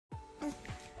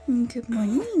Good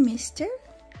morning, mister.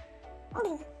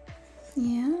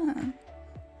 Yeah.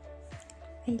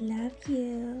 I love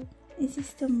you. Is it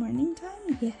still morning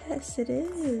time? Yes, it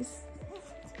is.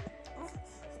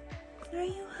 Are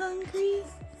you hungry?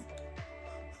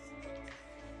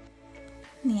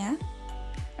 Yeah?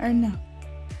 Or no?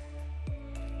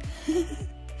 Look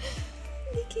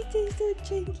at those little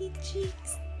chunky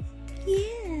cheeks.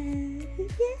 Yeah,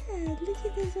 look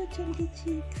at those little chunky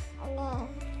cheeks.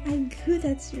 I'm good,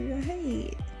 that's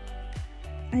right.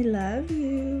 I love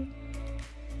you.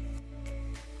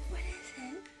 What is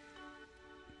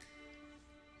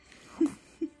it?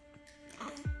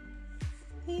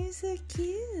 You're so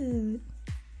cute.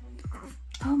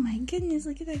 Oh my goodness,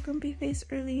 look at that grumpy face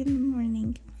early in the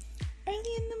morning.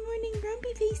 Early in the morning,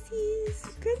 grumpy faces.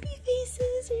 Grumpy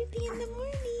faces early in the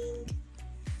morning.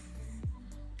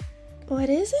 What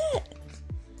is it?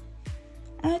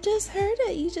 I just heard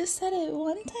it. You just said it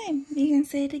one time. You can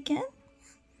say it again?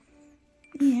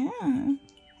 Yeah.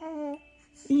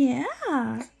 Yeah.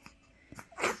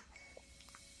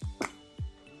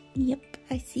 Yep,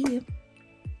 I see you.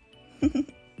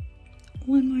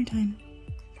 One more time.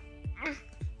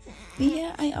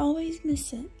 Yeah, I always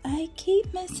miss it. I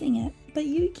keep missing it, but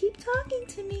you keep talking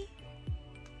to me.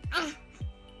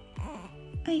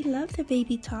 I love the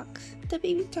baby talks. The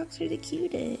baby talks are the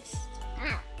cutest.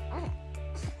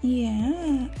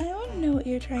 Yeah, I want to know what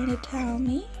you're trying to tell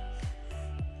me.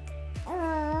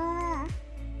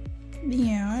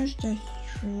 Yeah, that's true.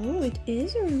 It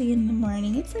is early in the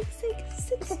morning. It's like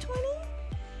 6:20?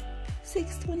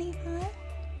 6:25?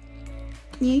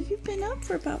 Yeah, you've been up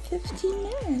for about 15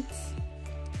 minutes.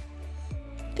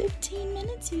 15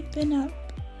 minutes you've been up.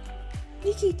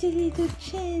 Look at the little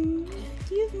chin.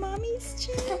 Do you have mommy's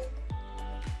chin?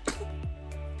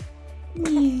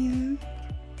 Yeah.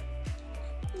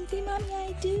 You say, Mommy,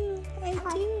 I do. I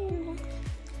do.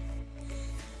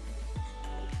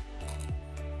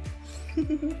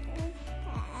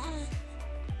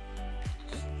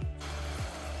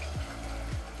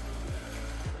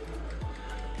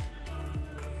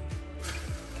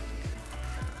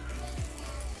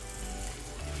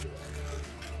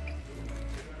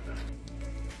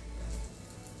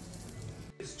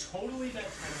 It's totally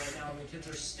bedtime right now and the kids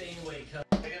are staying awake.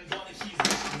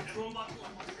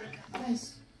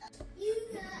 Nice.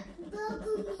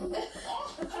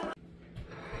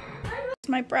 It's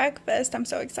my breakfast. I'm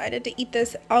so excited to eat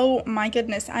this. Oh my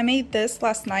goodness, I made this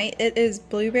last night. It is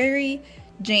blueberry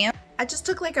jam. I just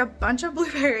took like a bunch of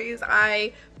blueberries.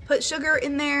 I put sugar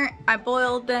in there, I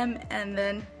boiled them, and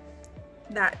then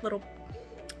that little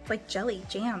like jelly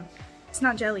jam. It's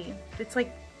not jelly, it's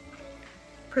like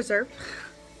preserved.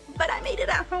 But I made it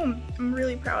at home. I'm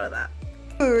really proud of that.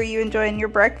 Ooh, are you enjoying your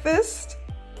breakfast?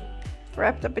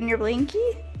 Wrapped up in your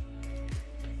blankie?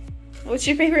 What's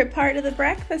your favorite part of the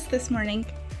breakfast this morning?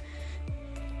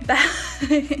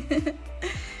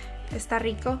 Está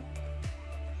rico?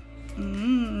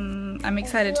 I'm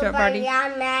excited to have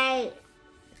already.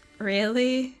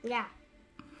 Really? Yeah.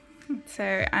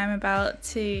 So I'm about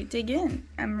to dig in.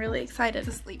 I'm really excited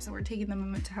to sleep, so we're taking the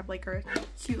moment to have like our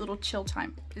cute little chill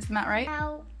time. Isn't that right?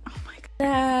 Ow. Oh my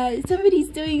god. Somebody's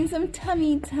doing some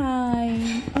tummy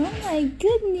time. Oh my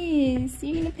goodness.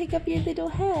 You're gonna pick up your little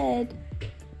head.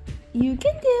 You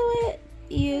can do it.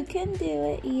 You can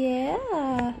do it.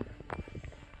 Yeah.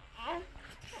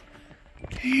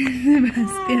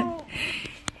 Sebastian.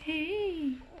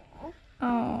 Hey.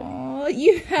 Oh,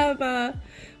 you have a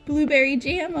blueberry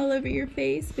jam all over your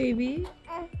face, baby.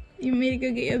 You want me to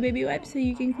go get you a baby wipe so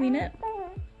you can clean it?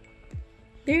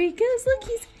 There he goes. Look,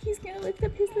 he's gonna lift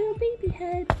up his little baby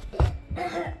head.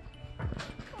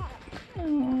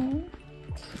 Aww.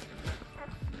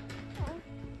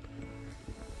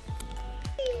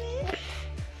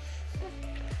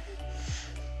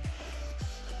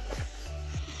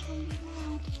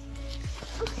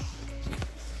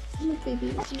 Look, baby,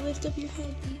 would you lift up your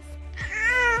head, please?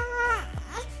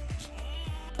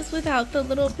 Just without the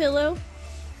little pillow,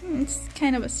 it's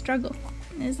kind of a struggle,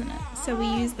 isn't it? So we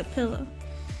use the pillow.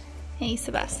 Hey,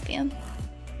 Sebastian.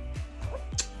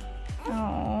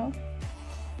 Oh.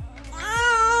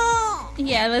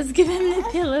 Yeah, let's give him the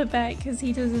pillow back because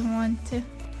he doesn't want to.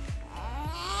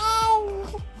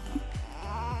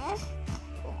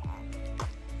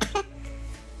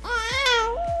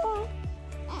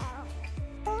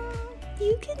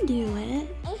 You can do it.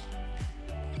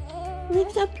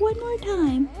 Lift up one more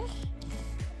time.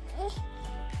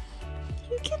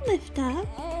 You can lift up.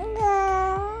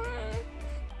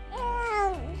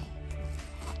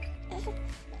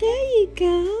 There you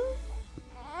go.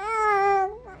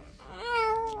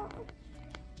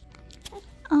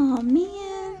 Oh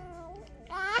man.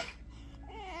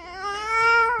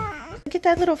 at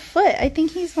that little foot. I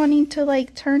think he's wanting to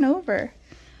like turn over.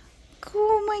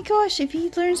 Oh my gosh, if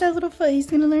he learns that little foot, he's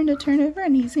gonna learn to turn over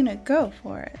and he's gonna go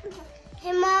for it.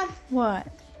 Hey Mom. What?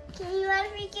 Can you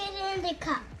let me get in the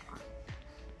cup?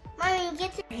 Mommy,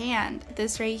 get the hand.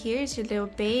 This right here is your little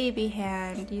baby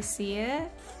hand. You see it?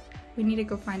 We need to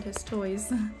go find his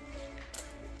toys.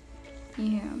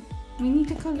 Yeah. We need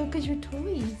to go look at your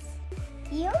toys.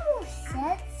 You almost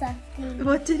said something.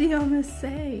 What did he almost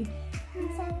say? He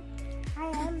said, I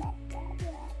am it, Daddy.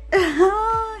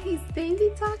 Oh, he's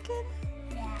baby talking?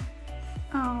 Yeah.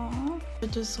 Aww.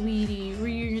 Such a sweetie.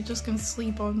 You're just gonna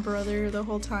sleep on brother the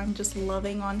whole time, just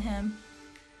loving on him.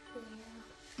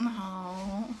 Yeah.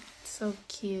 Oh, so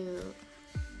cute.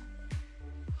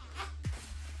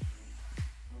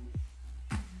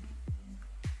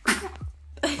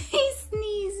 He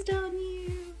sneezed on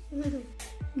you.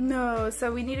 No,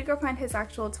 so we need to go find his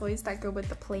actual toys that go with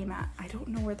the playmat. I don't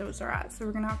know where those are at, so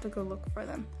we're gonna have to go look for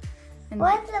them. And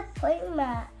what's a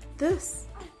playmat? This.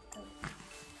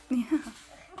 Yeah.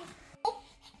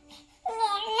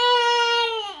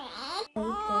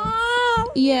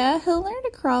 Yeah, he'll learn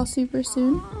to crawl super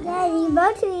soon. Daddy, he's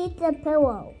about to eat the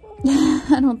pillow.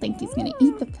 I don't think he's gonna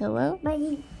eat the pillow. But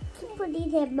he put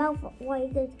his mouth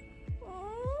like this.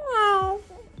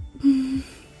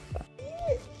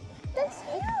 That's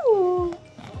you.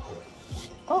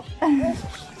 Oh, he's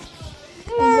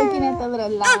looking at the little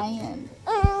lion.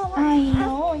 I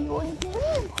know, you're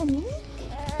good, honey.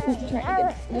 He's trying to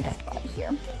get this spot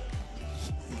here.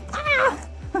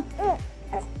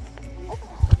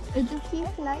 It just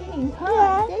keeps sliding,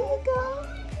 huh? There you go.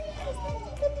 It's like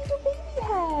a little baby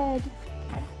head.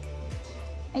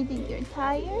 I think you're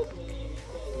tired.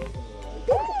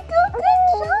 There you go, good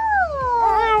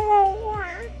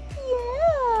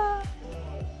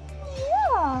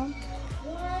job.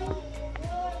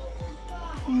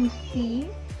 And see.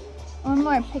 One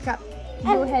more, pick up.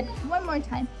 Go ahead. One more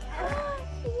time.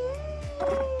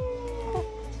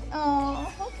 Oh,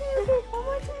 okay, one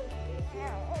more time.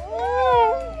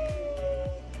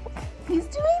 He's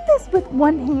doing this with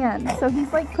one hand, so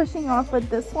he's like pushing off with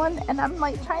this one, and I'm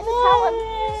like trying to tell him,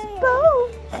 go.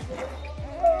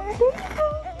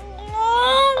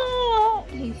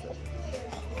 He's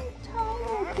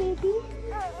tired, baby.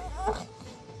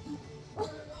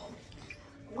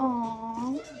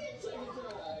 Aww.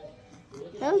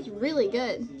 That was really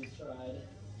good.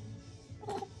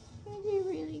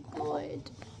 Really good.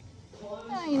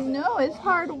 I know, it's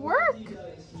hard work.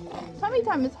 Tummy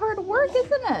time is hard work,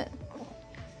 isn't it?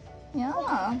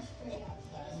 Yeah.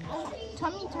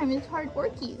 Tummy time is hard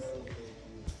workies.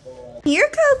 Here,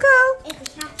 Coco.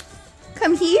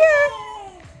 Come here.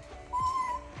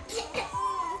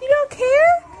 You don't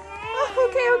care? Oh,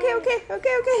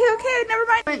 okay, never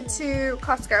mind. Went to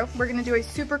Costco. We're gonna do a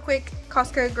super quick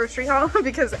Costco grocery haul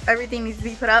because everything needs to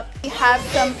be put up. We have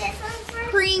some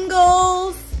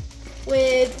Pringles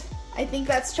with, I think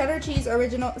that's cheddar cheese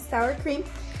original sour cream.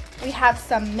 We have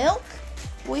some milk.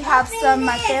 We have some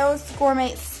Mateo's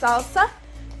gourmet salsa.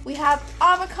 We have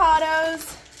avocados.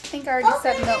 I think I already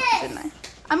said milk, didn't I?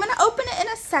 I'm gonna open it in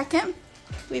a second.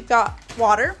 We've got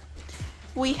water.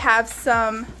 We have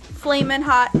some Flamin'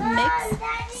 Hot mix.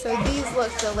 So these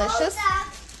look delicious.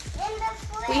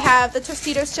 We have the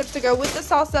Tostitos chips to go with the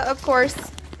salsa, of course.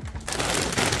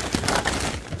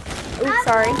 Oops,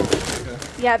 sorry.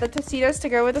 Yeah, the Tostitos to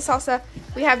go with the salsa.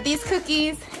 We have these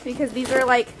cookies because these are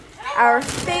like our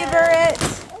favorite.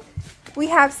 We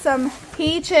have some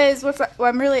peaches, which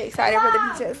I'm really excited for the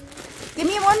peaches. Give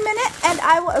me 1 minute and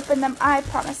I will open them, I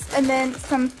promise. And then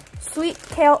some sweet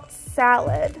kale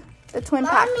salad, the twin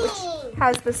pack, which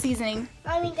has the seasoning.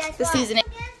 Mommy, the seasoning.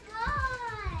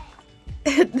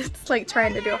 It's like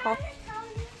trying to do a haul.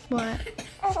 What?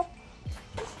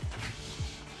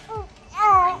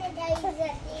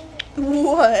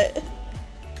 What?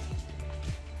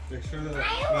 Make sure that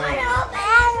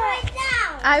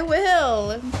I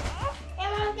will.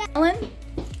 Melon.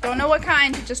 Don't know what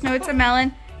kind, just know it's a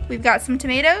melon. We've got some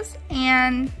tomatoes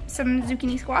and some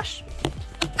zucchini squash.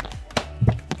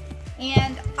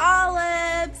 And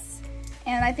olives.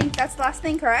 And I think that's the last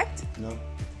thing, correct? No.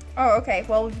 Oh, okay.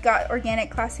 Well, we've got organic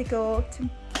classical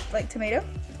like tomato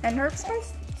and herb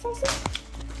spice salsa.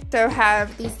 So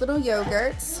have these little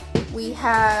yogurts. We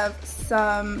have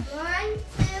some 1,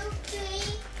 2,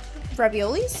 3,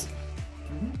 raviolis.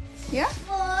 Yeah.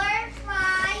 4,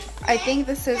 5, 6, I think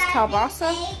this is 7,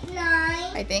 kielbasa. 8, 9,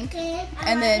 I think. 10,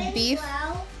 And then 11, beef.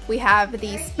 12, We have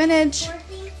the spinach.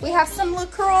 14, We have some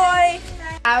LaCroix.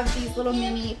 Have these little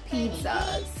mini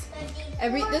pizzas.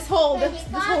 This whole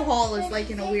haul is like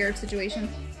in a weird situation.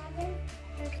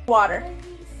 Water.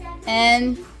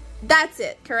 And that's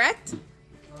it, correct?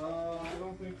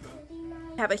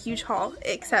 have a huge haul,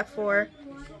 except for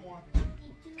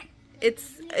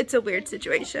it's a weird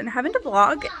situation. Having to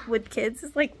vlog with kids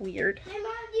is like weird.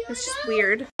 It's just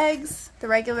weird. Eggs, the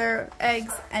regular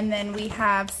eggs, and then we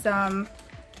have some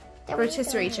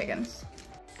rotisserie chicken.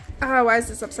 Oh, why is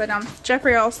this upside down?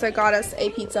 Jeffrey also got us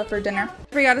a pizza for dinner.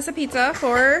 Jeffrey got us a pizza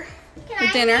for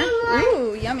dinner.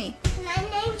 Ooh, yummy. Can I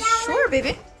name that Sure,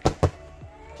 baby.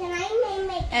 Can I name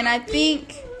it? And I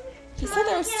think he said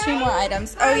there was 2 more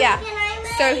items. Oh yeah.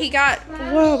 So he got,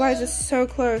 whoa, why is this so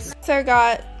close? So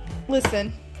got,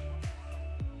 listen,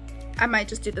 I might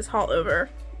just do this haul over.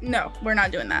 No, we're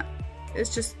not doing that.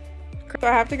 It's just, so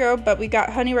I have to go, but we got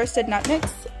honey roasted nut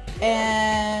mix.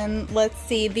 And let's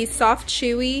see, these soft,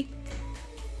 chewy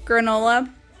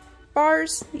granola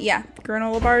bars. Yeah,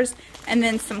 granola bars. And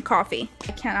then some coffee.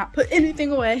 I cannot put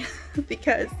anything away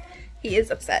because he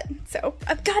is upset. So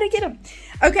I've got to get him.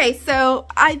 Okay, so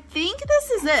I think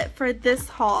this is it for this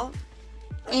haul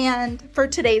and for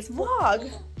today's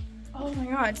vlog. Oh my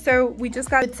god. So we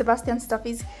just got Sebastian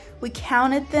stuffies. We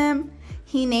counted them.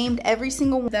 He named every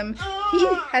single one of them. He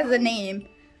has a name.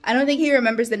 I don't think he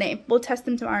remembers the name. We'll test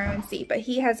them tomorrow and see. But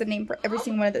he has a name for every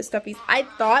single one of those stuffies. I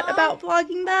thought about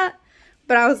vlogging that,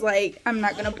 but I was like, I'm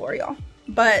not going to bore y'all.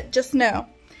 But just know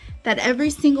that every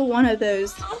single one of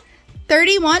those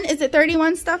 31, is it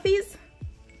 31 stuffies? Is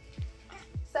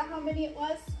that how many it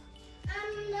was?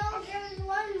 No, there's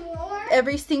one more.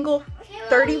 Every single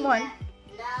 31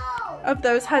 of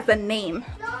those has a name.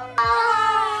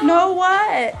 No,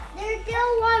 what? There's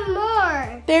still one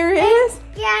more. There is?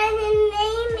 Yeah, and his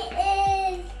name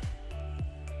is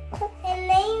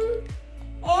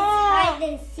hide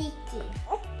and seeky.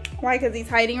 Why? Because he's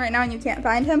hiding right now and you can't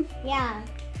find him? Yeah,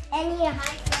 and he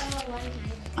hides all the one time.